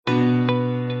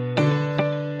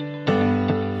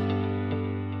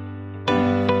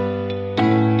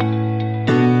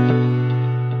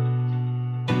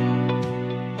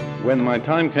When my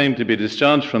time came to be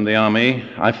discharged from the army,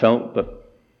 I felt that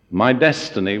my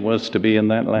destiny was to be in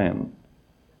that land.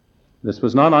 This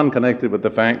was not unconnected with the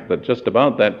fact that just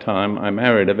about that time I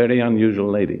married a very unusual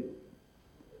lady,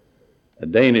 a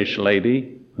Danish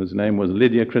lady whose name was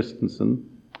Lydia Christensen,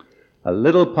 a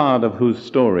little part of whose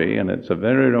story, and it's a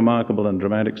very remarkable and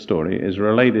dramatic story, is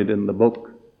related in the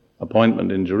book Appointment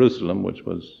in Jerusalem, which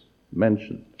was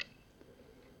mentioned.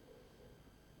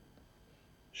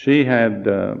 She had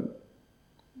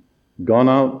gone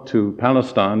out to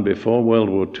Palestine before World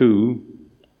War II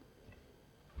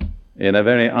in a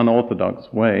very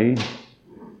unorthodox way,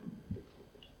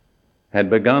 had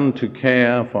begun to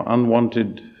care for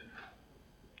unwanted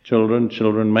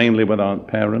children mainly without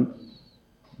parents,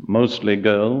 mostly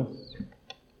girls,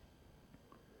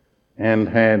 and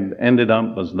had ended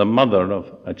up as the mother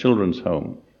of a children's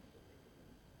home.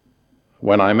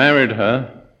 When I married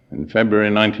her in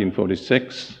February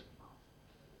 1946,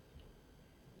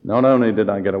 not only did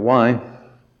I get a wife,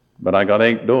 but I got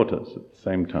 8 daughters at the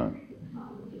same time,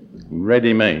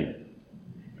 ready-made.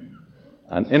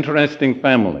 An interesting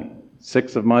family.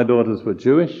 6 of my daughters were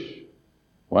Jewish,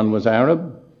 1 was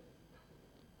Arab,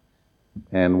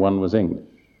 and 1 was English.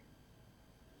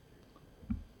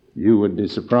 You would be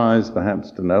surprised perhaps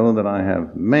to know that I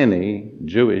have many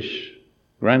Jewish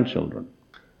grandchildren,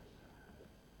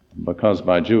 because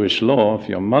by Jewish law, if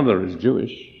your mother is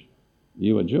Jewish,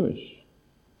 you are Jewish.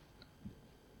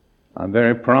 I'm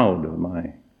very proud of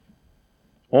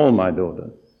all my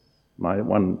daughters.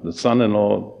 The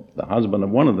son-in-law, the husband of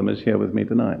one of them is here with me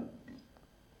tonight,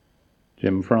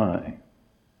 Jim Fry,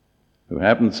 who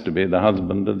happens to be the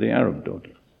husband of the Arab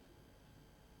daughter.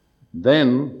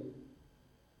 Then,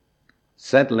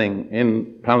 settling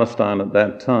in Palestine at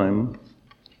that time,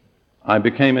 I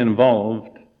became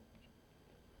involved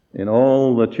in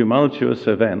all the tumultuous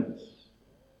events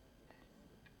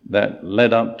that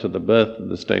led up to the birth of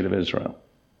the State of Israel.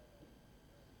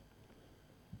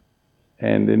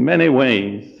 And in many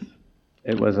ways,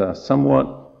 it was a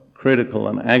somewhat critical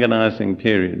and agonizing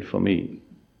period for me.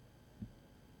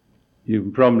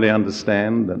 You probably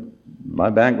understand that my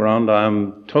background,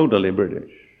 I'm totally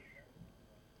British.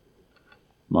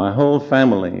 My whole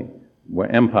family were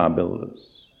empire builders.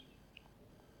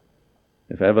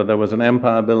 If ever there was an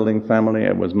empire-building family,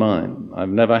 it was mine. I've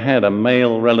never had a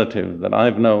male relative that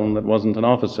I've known that wasn't an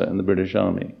officer in the British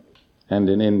Army and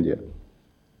in India.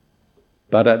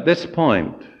 But at this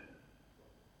point,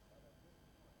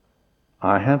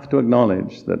 I have to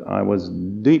acknowledge that I was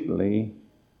deeply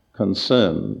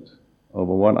concerned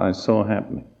over what I saw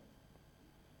happening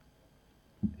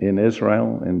in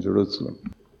Israel, in Jerusalem.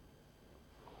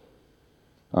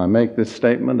 I make this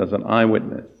statement as an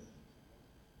eyewitness.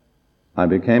 I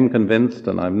became convinced,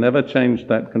 and I've never changed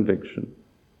that conviction,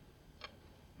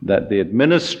 that the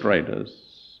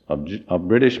administrators of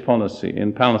British policy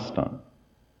in Palestine,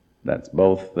 that's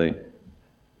both the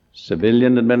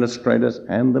civilian administrators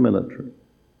and the military,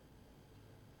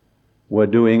 were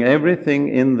doing everything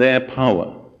in their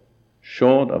power,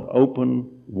 short of open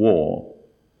war,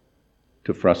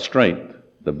 to frustrate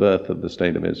the birth of the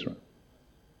State of Israel.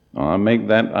 Now,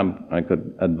 I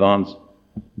could advance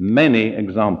many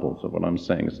examples of what I'm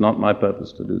saying. It's not my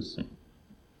purpose to do so.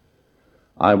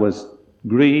 I was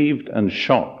grieved and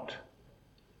shocked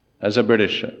as a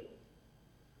Britisher.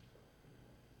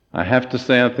 I have to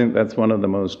say, I think that's one of the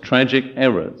most tragic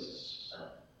errors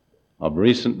of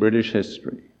recent British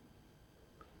history,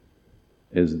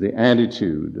 is the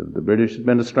attitude of the British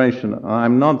administration.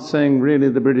 I'm not saying really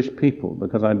the British people,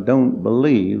 because I don't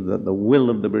believe that the will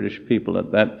of the British people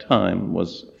at that time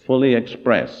was fully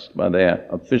expressed by their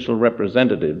official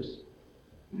representatives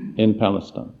in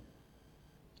Palestine.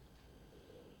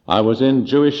 I was in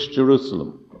Jewish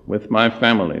Jerusalem with my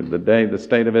family the day the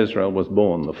State of Israel was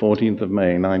born, the 14th of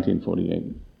May, 1948.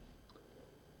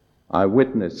 I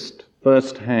witnessed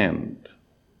firsthand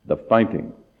the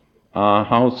fighting. Our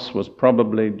house was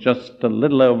probably just a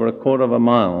little over a quarter of a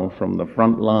mile from the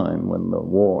front line when the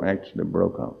war actually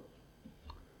broke out.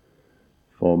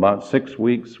 For about 6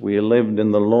 weeks, we lived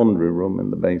in the laundry room in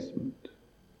the basement.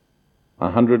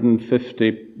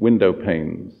 150 window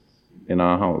panes in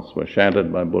our house were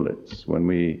shattered by bullets. When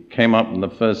we came up in the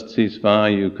first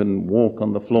ceasefire, you can walk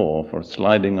on the floor for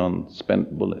sliding on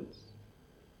spent bullets.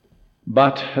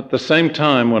 But at the same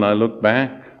time, when I look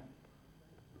back,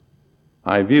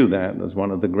 I view that as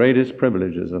one of the greatest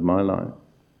privileges of my life,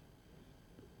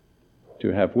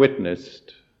 to have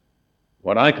witnessed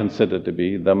what I consider to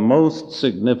be the most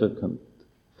significant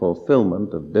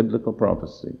fulfillment of biblical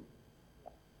prophecy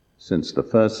since the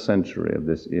first century of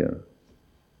this era.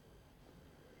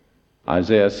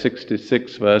 Isaiah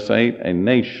 66 verse 8, a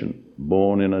nation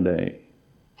born in a day.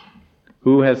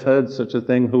 Who has heard such a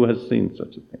thing? Who has seen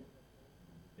such a thing?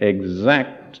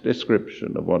 Exact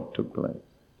description of what took place.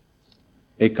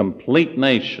 A complete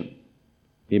nation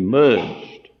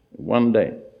emerged one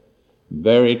day.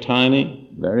 Very tiny,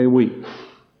 very weak,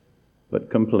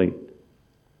 but complete.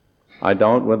 I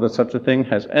doubt whether such a thing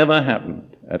has ever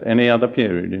happened at any other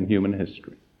period in human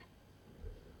history.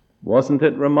 Wasn't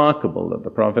it remarkable that the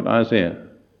prophet Isaiah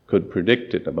could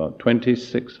predict it about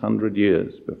 2,600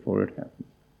 years before it happened?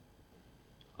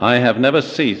 I have never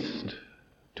ceased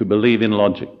to believe in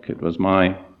logic. It was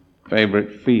my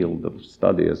favorite field of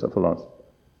study as a philosopher.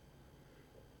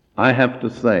 I have to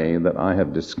say that I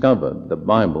have discovered the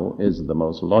Bible is the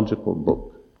most logical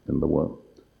book in the world.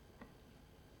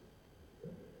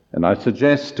 And I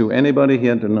suggest to anybody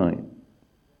here tonight,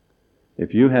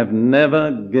 if you have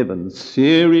never given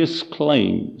serious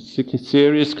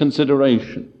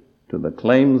consideration to the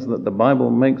claims that the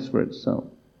Bible makes for itself,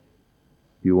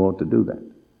 you ought to do that.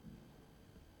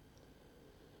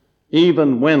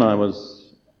 Even when I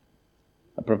was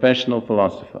a professional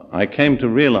philosopher, I came to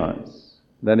realize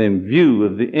that in view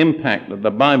of the impact of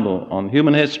the Bible on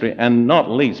human history, and not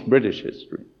least British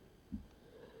history,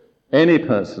 any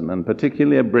person, and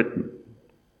particularly a Briton,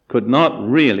 could not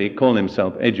really call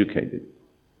himself educated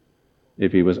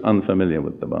if he was unfamiliar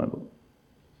with the Bible.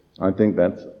 I think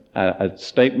that's a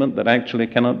statement that actually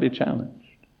cannot be challenged.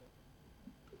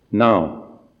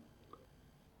 Now,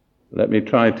 let me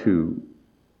try to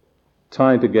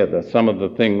tie together some of the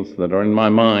things that are in my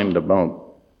mind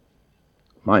about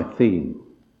my theme,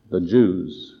 the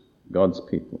Jews, God's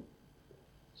people.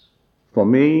 For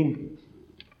me,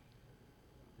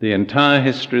 the entire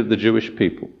history of the Jewish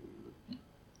people,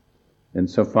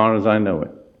 insofar as I know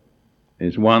it,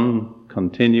 is one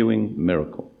continuing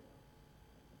miracle.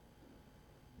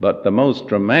 But the most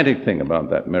dramatic thing about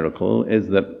that miracle is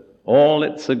that all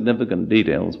its significant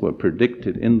details were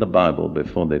predicted in the Bible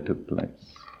before they took place.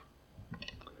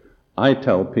 I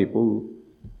tell people,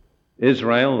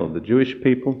 Israel, or the Jewish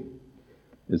people,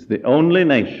 is the only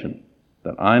nation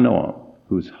that I know of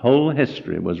whose whole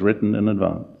history was written in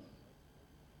advance.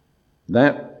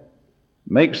 That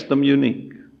makes them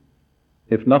unique,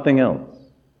 if nothing else.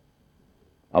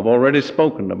 I've already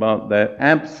spoken about their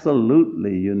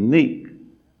absolutely unique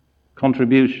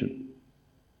contribution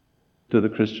to the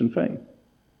Christian faith.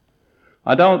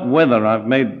 I doubt whether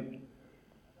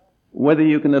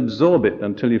you can absorb it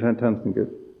until you've had time to think of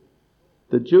it.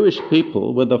 The Jewish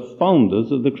people were the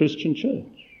founders of the Christian church.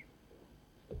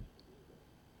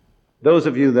 Those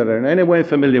of you that are in any way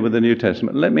familiar with the New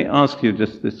Testament, let me ask you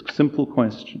just this simple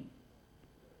question.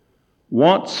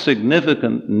 What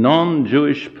significant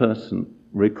non-Jewish person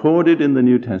recorded in the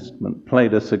New Testament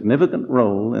played a significant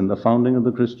role in the founding of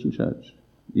the Christian church?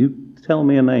 You tell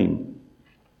me a name.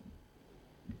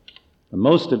 And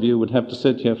most of you would have to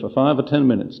sit here for 5 or 10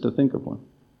 minutes to think of one.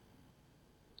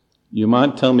 You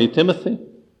might tell me Timothy,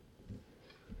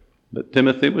 but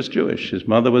Timothy was Jewish. His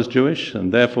mother was Jewish,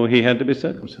 and therefore he had to be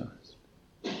circumcised.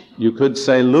 You could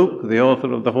say Luke, the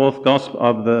author of the fourth gospel,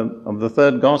 of the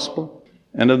third gospel,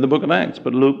 and of the book of Acts,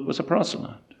 but Luke was a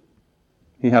proselyte.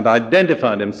 He had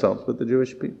identified himself with the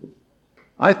Jewish people.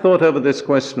 I thought over this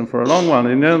question for a long while, and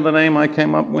you know the name I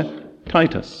came up with?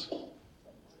 Titus.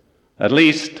 At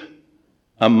least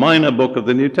a minor book of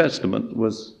the New Testament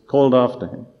was called after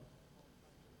him.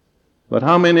 But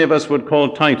how many of us would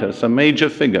call Titus a major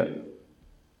figure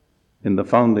in the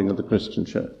founding of the Christian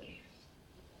church?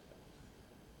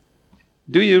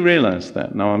 Do you realize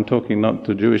that? Now I'm talking not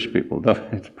to Jewish people, though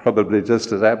it's probably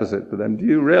just as opposite to them. Do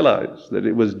you realize that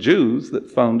it was Jews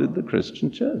that founded the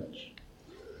Christian church?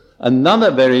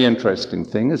 Another very interesting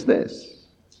thing is this.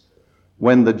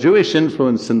 When the Jewish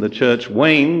influence in the church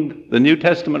waned, the New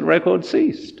Testament record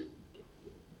ceased.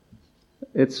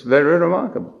 It's very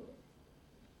remarkable.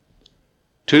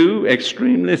 Two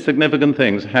extremely significant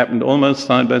things happened almost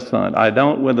side by side. I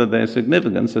doubt whether their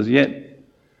significance has yet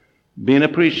been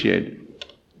appreciated.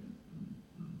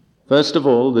 First of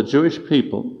all, the Jewish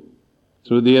people,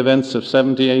 through the events of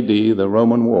 70 AD, the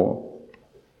Roman war,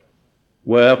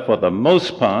 were for the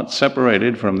most part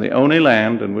separated from the only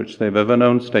land in which they've ever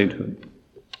known statehood.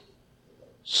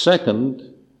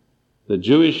 Second, the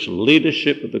Jewish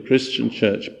leadership of the Christian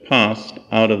church passed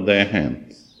out of their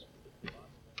hands.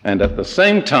 And at the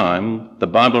same time, the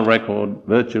Bible record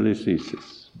virtually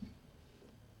ceases.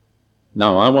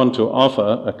 Now, I want to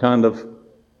offer a kind of,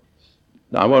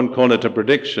 I won't call it a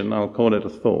prediction, I'll call it a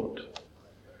thought.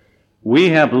 We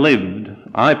have lived,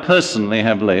 I personally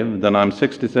have lived, and I'm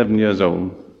 67 years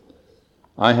old,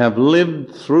 I have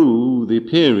lived through the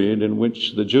period in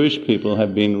which the Jewish people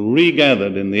have been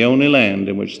regathered in the only land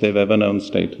in which they've ever known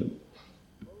statehood.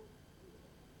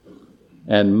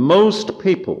 And most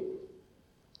people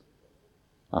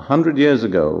 100 years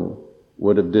ago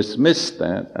would have dismissed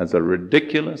that as a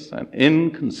ridiculous and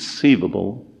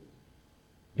inconceivable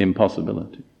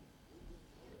impossibility.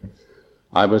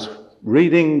 I was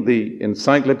reading the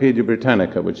Encyclopedia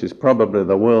Britannica, which is probably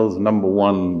the world's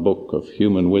 #1 book of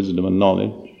human wisdom and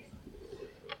knowledge,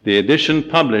 the edition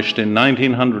published in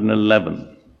 1911.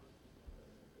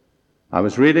 I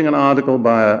was reading an article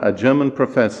by a German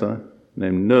professor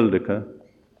named Nöldeke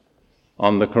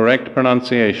on the correct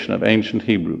pronunciation of ancient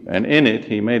Hebrew, and in it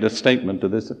he made a statement to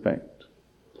this effect: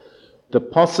 the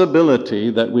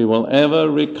possibility that we will ever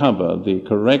recover the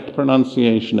correct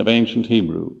pronunciation of ancient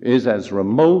Hebrew is as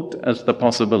remote as the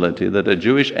possibility that a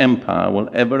Jewish empire will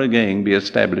ever again be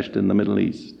established in the Middle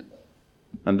East.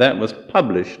 And that was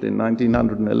published in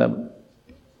 1911.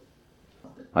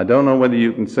 I don't know whether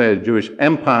you can say a Jewish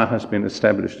empire has been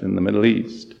established in the Middle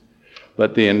East,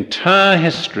 but the entire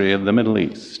history of the Middle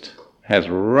East has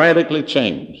radically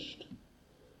changed,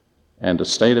 and a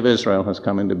state of Israel has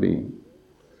come into being.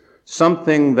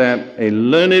 Something that a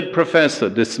learned professor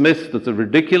dismissed as a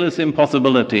ridiculous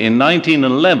impossibility in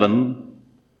 1911,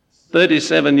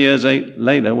 37 years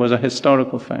later, was a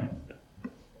historical fact.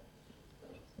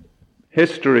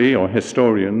 History, or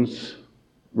historians,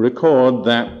 record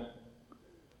that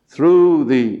through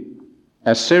the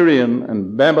Assyrian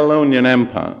and Babylonian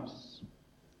empires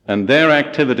and their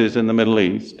activities in the Middle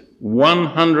East,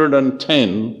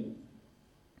 110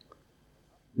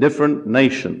 different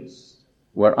nations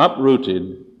were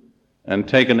uprooted and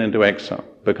taken into exile,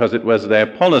 because it was their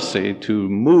policy to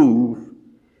move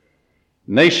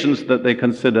nations that they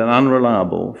considered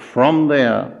unreliable from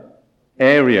their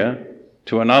area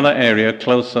to another area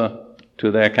closer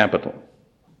to their capital.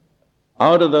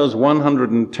 Out of those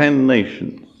 110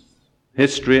 nations,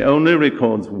 history only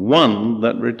records one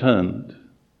that returned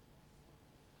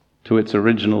to its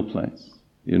original place.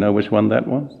 You know which one that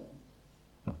was?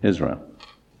 Israel.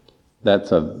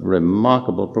 That's a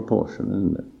remarkable proportion,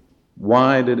 isn't it?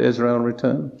 Why did Israel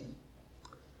return?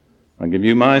 I'll give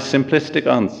you my simplistic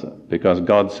answer: because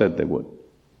God said they would.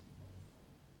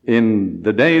 In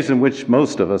the days in which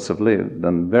most of us have lived,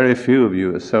 and very few of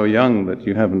you are so young that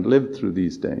you haven't lived through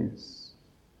these days,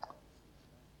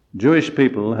 Jewish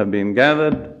people have been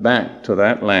gathered back to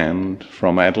that land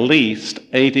from at least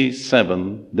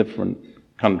 87 different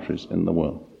countries in the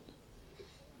world,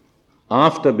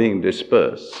 after being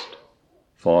dispersed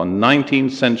for 19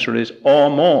 centuries or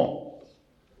more.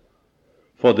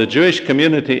 For the Jewish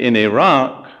community in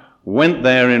Iraq went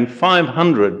there in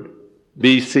 500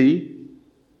 BC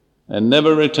and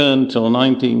never returned till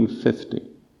 1950.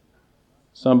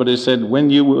 Somebody said, when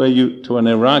were you to an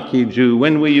Iraqi Jew,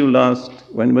 when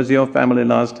was your family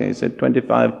last here? He said,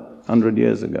 2,500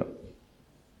 years ago.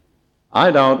 I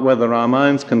doubt whether our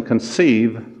minds can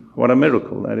conceive what a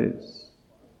miracle that is.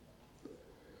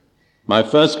 My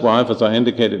first wife, as I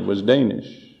indicated, was Danish.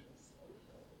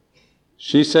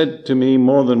 She said to me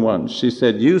more than once, she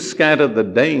said, you scattered the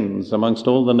Danes amongst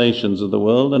all the nations of the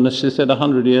world, and she said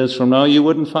 100 years from now you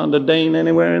wouldn't find a Dane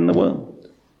anywhere in the world.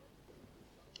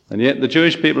 And yet the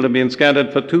Jewish people have been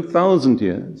scattered for 2,000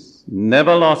 years,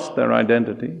 never lost their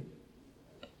identity,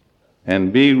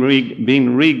 and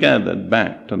been regathered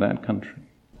back to that country.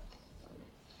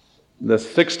 The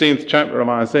 16th chapter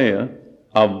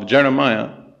of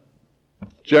Jeremiah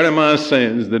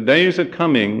says, the days are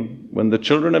coming when the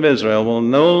children of Israel will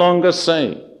no longer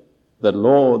say, the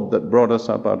Lord that brought us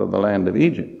up out of the land of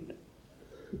Egypt,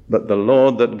 but the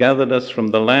Lord that gathered us from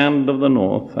the land of the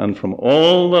north and from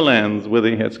all the lands whither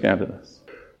he had scattered us.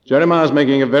 Jeremiah is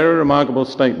making a very remarkable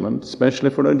statement, especially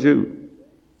for a Jew,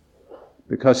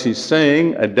 because he's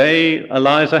saying a day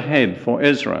lies ahead for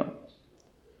Israel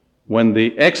when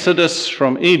the exodus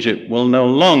from Egypt will no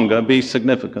longer be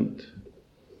significant,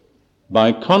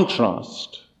 by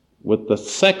contrast with the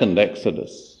second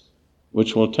exodus,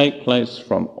 which will take place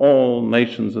from all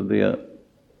nations of the earth.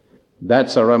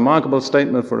 That's a remarkable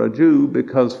statement for a Jew,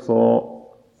 because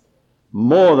for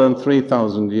more than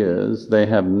 3,000 years they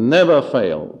have never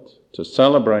failed to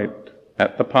celebrate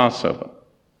at the Passover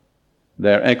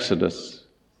their exodus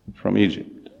from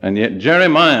Egypt. And yet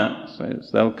Jeremiah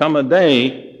says there'll come a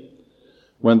day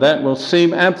when that will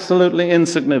seem absolutely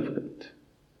insignificant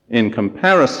in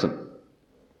comparison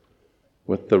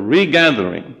with the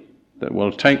regathering that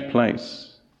will take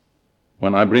place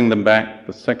when I bring them back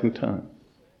the second time.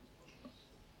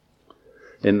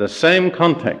 In the same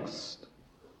context,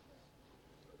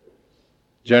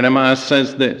 Jeremiah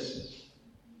says this: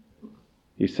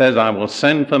 He says, I will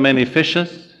send for many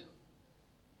fishers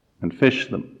and fish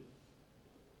them.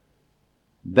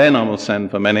 Then I will send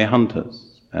for many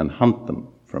hunters and hunt them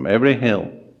from every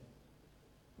hill,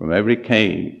 from every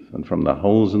cave, and from the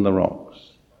holes in the rocks.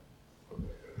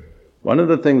 One of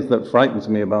the things that frightens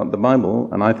me about the Bible,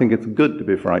 and I think it's good to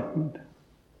be frightened,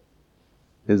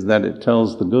 is that it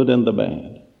tells the good and the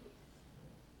bad.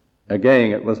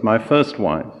 Again, it was my first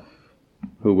wife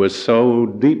who was so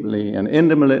deeply and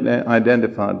intimately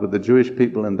identified with the Jewish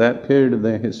people in that period of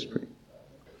their history,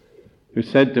 who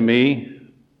said to me,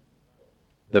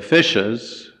 the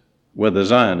fishers were the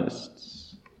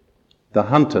Zionists, the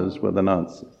hunters were the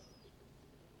Nazis.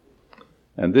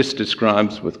 And this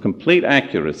describes with complete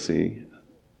accuracy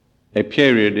a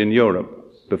period in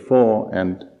Europe before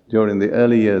and during the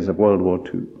early years of World War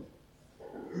II,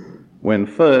 when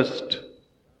first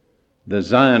the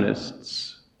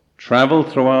Zionists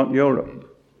traveled throughout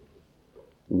Europe,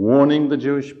 warning the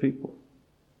Jewish people,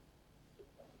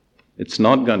 it's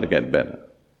not going to get better,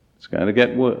 it's going to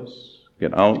get worse.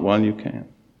 Get out while you can.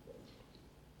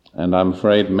 And I'm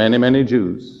afraid many, many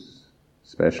Jews,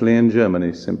 especially in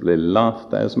Germany, simply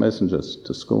laughed as messengers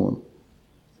to scorn.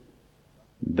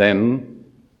 Then,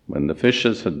 when the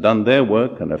fishers had done their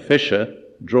work, and a fisher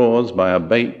draws by a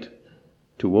bait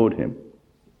toward him,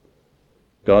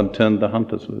 God turned the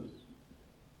hunters loose.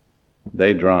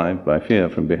 They drive by fear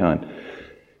from behind.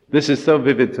 This is so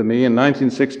vivid to me. In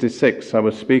 1966, I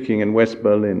was speaking in West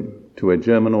Berlin to a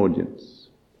German audience.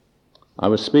 I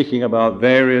was speaking about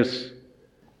various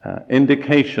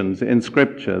indications in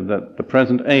Scripture that the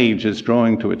present age is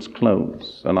drawing to its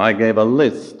close. And I gave a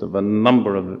list of a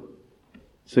number of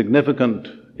significant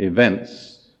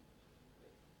events.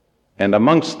 And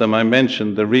amongst them I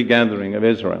mentioned the regathering of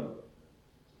Israel.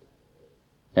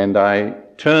 And I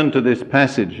turned to this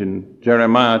passage in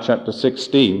Jeremiah chapter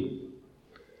 16.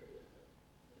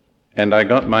 And I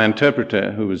got my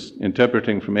interpreter, who was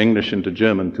interpreting from English into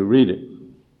German, to read it.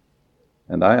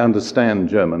 And I understand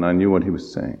German. I knew what he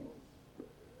was saying.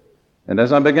 And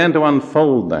as I began to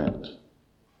unfold that,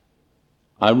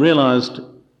 I realized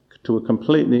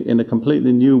in a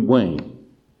completely new way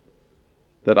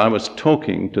that I was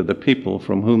talking to the people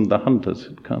from whom the hunters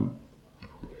had come.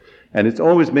 And it's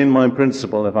always been my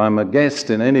principle, if I'm a guest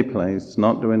in any place,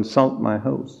 not to insult my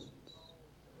hosts.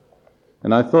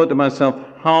 And I thought to myself,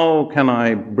 how can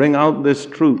I bring out this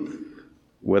truth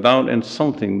without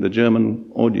insulting the German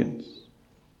audience?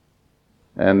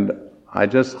 And I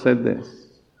just said this,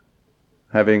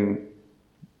 having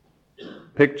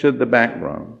pictured the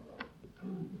background.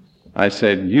 I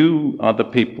said, you are the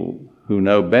people who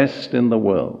know best in the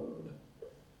world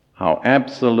how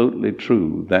absolutely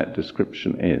true that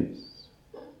description is.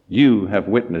 You have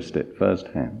witnessed it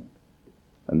firsthand.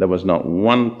 And there was not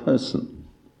one person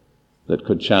that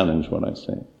could challenge what I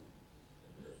said.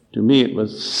 To me, it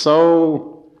was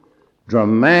so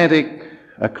dramatic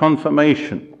a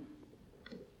confirmation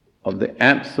of the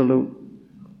absolute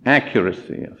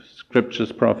accuracy of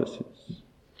Scripture's prophecies.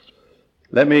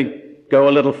 Let me go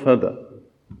a little further.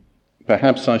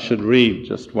 Perhaps I should read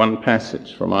just one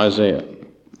passage from Isaiah,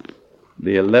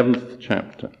 the 11th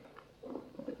chapter.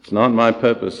 It's not my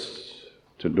purpose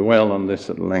to dwell on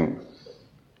this at length.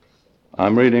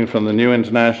 I'm reading from the New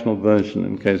International Version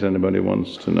in case anybody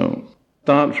wants to know.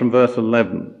 Start from verse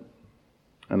 11.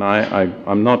 And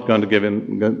I'm not going to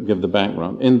give the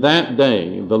background. In that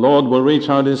day, the Lord will reach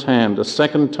out his hand a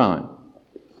second time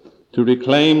to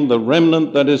reclaim the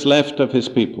remnant that is left of his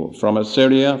people from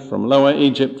Assyria, from Lower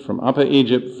Egypt, from Upper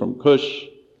Egypt, from Cush,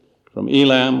 from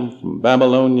Elam, from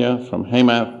Babylonia, from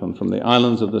Hamath, and from the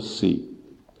islands of the sea.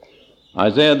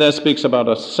 Isaiah there speaks about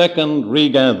a second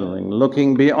regathering,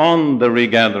 looking beyond the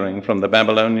regathering from the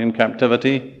Babylonian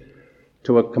captivity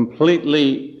to a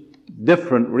completely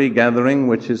different regathering,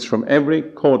 which is from every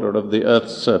quarter of the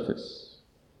earth's surface.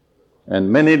 And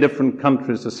many different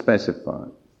countries are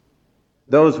specified.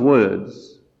 Those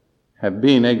words have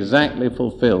been exactly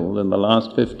fulfilled in the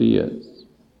last 50 years.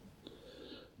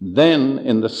 Then,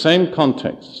 in the same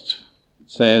context, it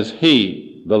says,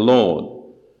 He, the Lord,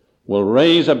 will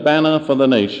raise a banner for the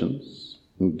nations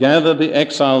and gather the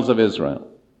exiles of Israel.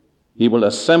 He will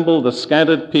assemble the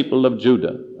scattered people of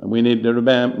Judah. And we need to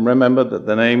remember that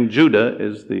the name Judah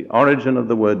is the origin of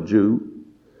the word Jew.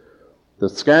 The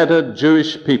scattered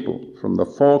Jewish people from the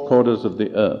four quarters of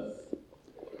the earth.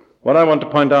 What I want to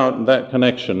point out in that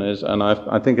connection is, and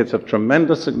I think it's of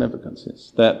tremendous significance,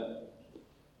 is that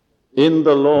in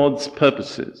the Lord's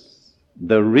purposes,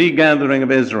 the regathering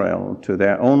of Israel to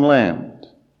their own land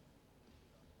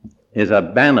is a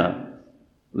banner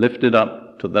lifted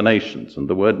up to the nations. And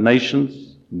the word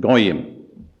nations, goyim,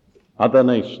 other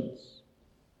nations.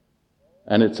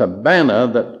 And it's a banner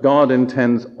that God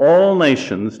intends all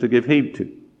nations to give heed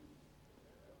to.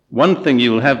 One thing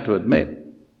you'll have to admit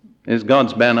is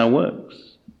God's banner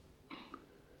works.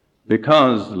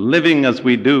 Because living as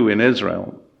we do in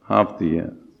Israel half the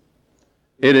year,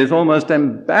 it is almost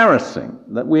embarrassing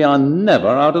that we are never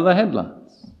out of the headlines.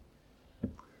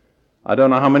 I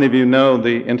don't know how many of you know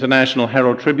the International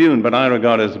Herald Tribune, but I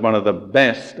regard it as one of the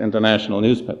best international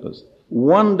newspapers.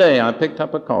 One day I picked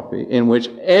up a copy in which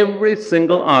every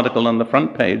single article on the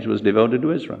front page was devoted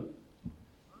to Israel.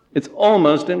 It's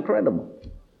almost incredible.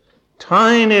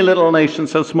 Tiny little nation,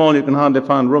 so small you can hardly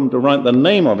find room to write the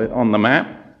name of it on the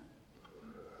map.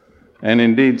 And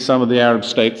indeed, some of the Arab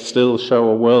states still show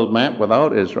a world map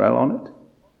without Israel on it.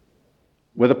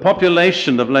 With a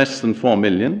population of less than 4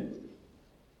 million,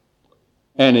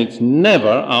 and it's never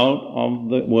out of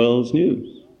the world's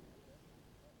news.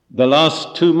 The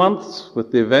last 2 months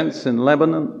with the events in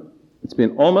Lebanon, it's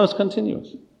been almost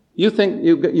continuous. You think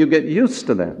you get used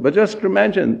to that, but just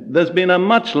imagine, there's been a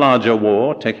much larger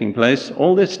war taking place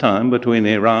all this time between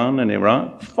Iran and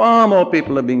Iraq. Far more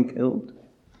people have been killed.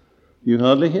 You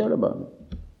hardly hear about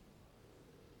it.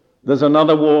 There's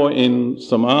another war in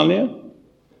Somalia.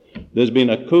 There's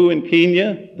been a coup in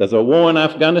Kenya. There's a war in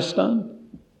Afghanistan.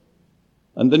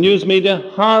 And the news media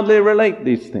hardly relate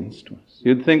these things to us.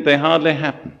 You'd think they hardly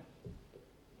happen.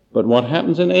 But what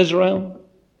happens in Israel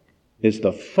is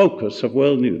the focus of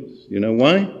world news. You know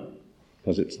why?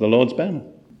 Because it's the Lord's banner.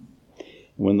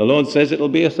 When the Lord says it'll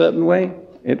be a certain way,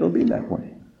 it'll be that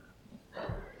way.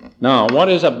 Now, what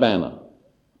is a banner?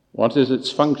 What is its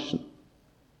function?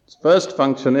 Its first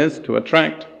function is to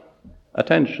attract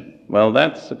attention. Well,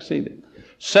 that's succeeded.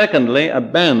 Secondly, a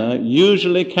banner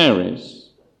usually carries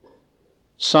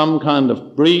some kind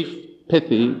of brief,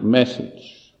 pithy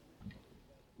message.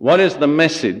 What is the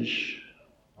message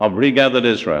of regathered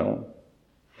Israel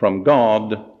from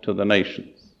God to the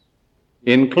nations,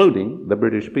 including the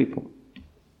British people?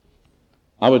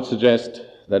 I would suggest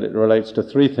that it relates to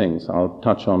three things I'll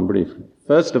touch on briefly.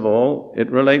 First of all, it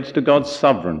relates to God's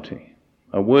sovereignty,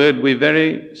 a word we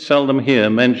very seldom hear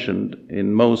mentioned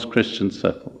in most Christian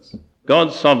circles.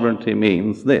 God's sovereignty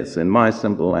means this, in my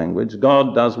simple language: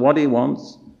 God does what he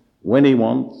wants, when he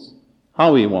wants,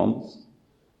 how he wants,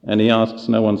 and he asks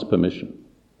no one's permission.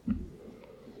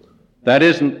 That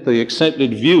isn't the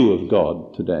accepted view of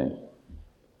God today.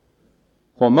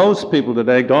 For most people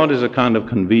today, God is a kind of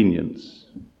convenience,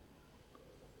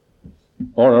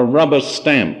 or a rubber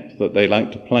stamp that they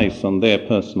like to place on their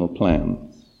personal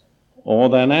plans or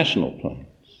their national plans.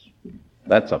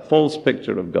 That's a false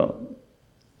picture of God.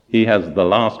 He has the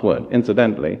last word.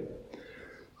 Incidentally,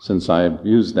 since I've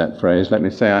used that phrase, let me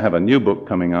say I have a new book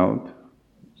coming out.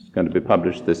 It's going to be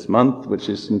published this month, which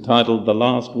is entitled The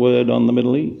Last Word on the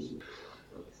Middle East.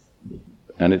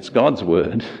 And it's God's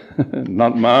word,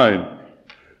 not mine.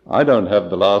 I don't have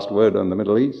the last word on the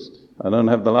Middle East. I don't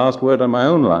have the last word on my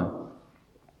own life.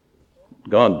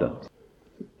 God does.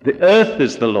 The earth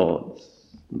is the Lord's,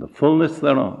 and the fullness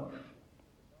thereof.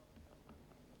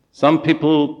 Some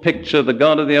people picture the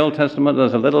God of the Old Testament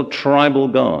as a little tribal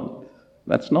God.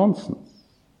 That's nonsense.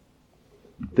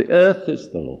 The earth is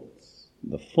the Lord's,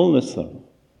 the fullness thereof,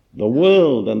 the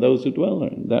world and those who dwell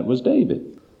therein. That was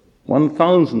David,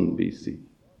 1000 BC.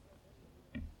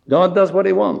 God does what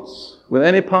he wants with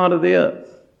any part of the earth,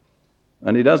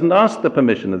 and he doesn't ask the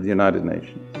permission of the United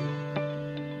Nations.